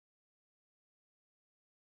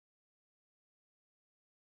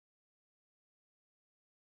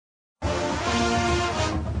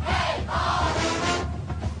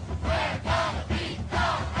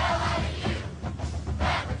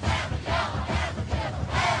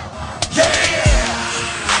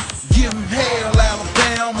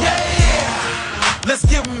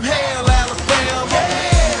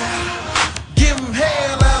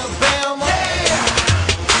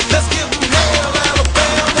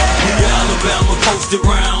posted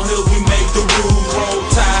round here, we make the rules. Roll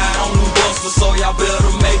tide on the buster, so y'all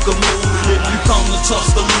better make a move. If you come to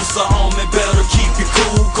Tuscaloosa, homie, better keep it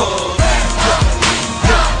cool, cause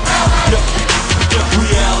we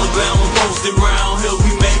Alabama posted round here,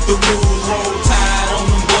 we make the rules. Roll tide on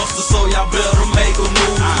the buster, so y'all better make a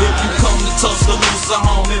move. If you come to Tuscaloosa,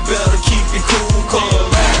 homie, better keep it cool,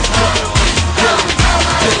 cause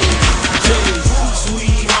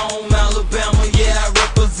sweet home Alabama, yeah, I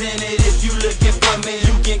represent it. If you looking for me,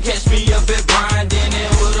 you can catch me up at Grindin'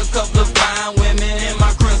 with a couple of fine women in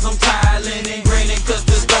my crimson tile linen, grinning cause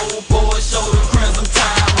the gold boys show the crimson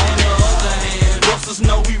tile. On the other hand, busters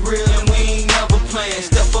know we real and we ain't never playing.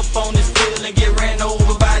 Step up on this field and get ran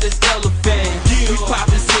over by this elephant. We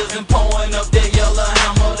poppin' seals and pouring up that yellow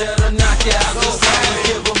hammer that'll knock you out the side and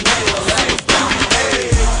give a meal.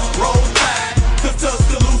 Hey, roll tide, cause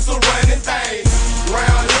Tuscaloosa running things.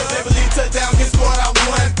 Round here, Beverly touchdown, get scored out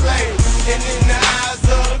one play. And in the eyes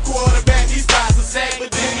of the quarterback, he tries to sack,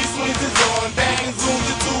 but then he swings his arm back and zooms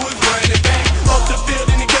into his running back. Up the field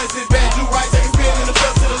and he cuts it back. Do right, take a spin and a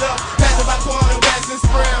flip to the left. Pass it by cornerbacks and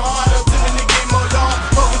spread hard up to the get more yard.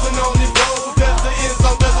 Focusing on his goal, cause the end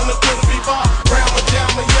zone doesn't appear to be far. Brown,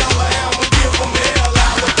 Jamma, yellow, hammer, give him hell,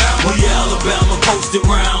 Alabama. We Alabama posted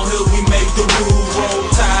round here, we make the rules. Roll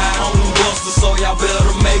tide on the buster, so y'all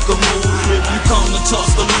better make a move. If you come to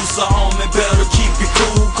Tuscaloosa, homie, better keep it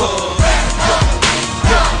cool, cause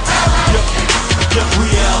we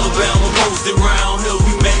Alabama posted round here,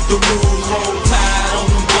 we make the rules. Roll tide on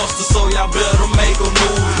the buster, so y'all better make a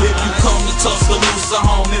move. If you come to Tuscaloosa,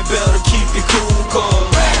 homie, better keep it cool, cause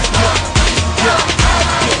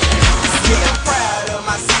yeah, I'm proud of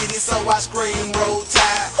my city, so I scream roll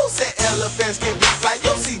tide. Who said elephants can be fly?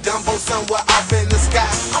 You see Dumbo somewhere off in the sky.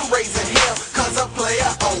 I'm raising hell, cause a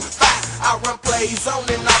player on fire. I run plays on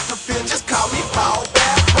and off the field, just call me Paul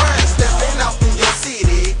Bad. Stepping off in your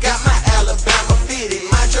city, got my Alabama fitted.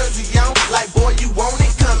 My jersey on, like boy, you want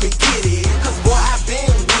it, come and get it. Cause boy, I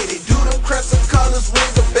been with it. Do them crescent colors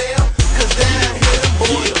ring the bell? Cause down here, them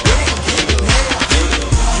boys been getting hell.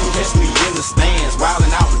 You catch me in the stands,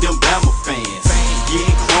 wildin' out with them Bama fans.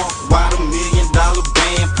 Getting crunk while the $1 million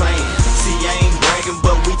band playing. See, I ain't bragging,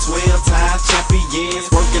 but we 12-time champions.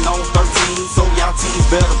 Working on 13, so y'all teams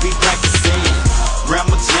better be practicing.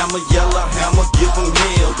 Grandma, Jamma, yellow hammer, give them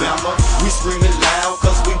hell, Bama. We screaming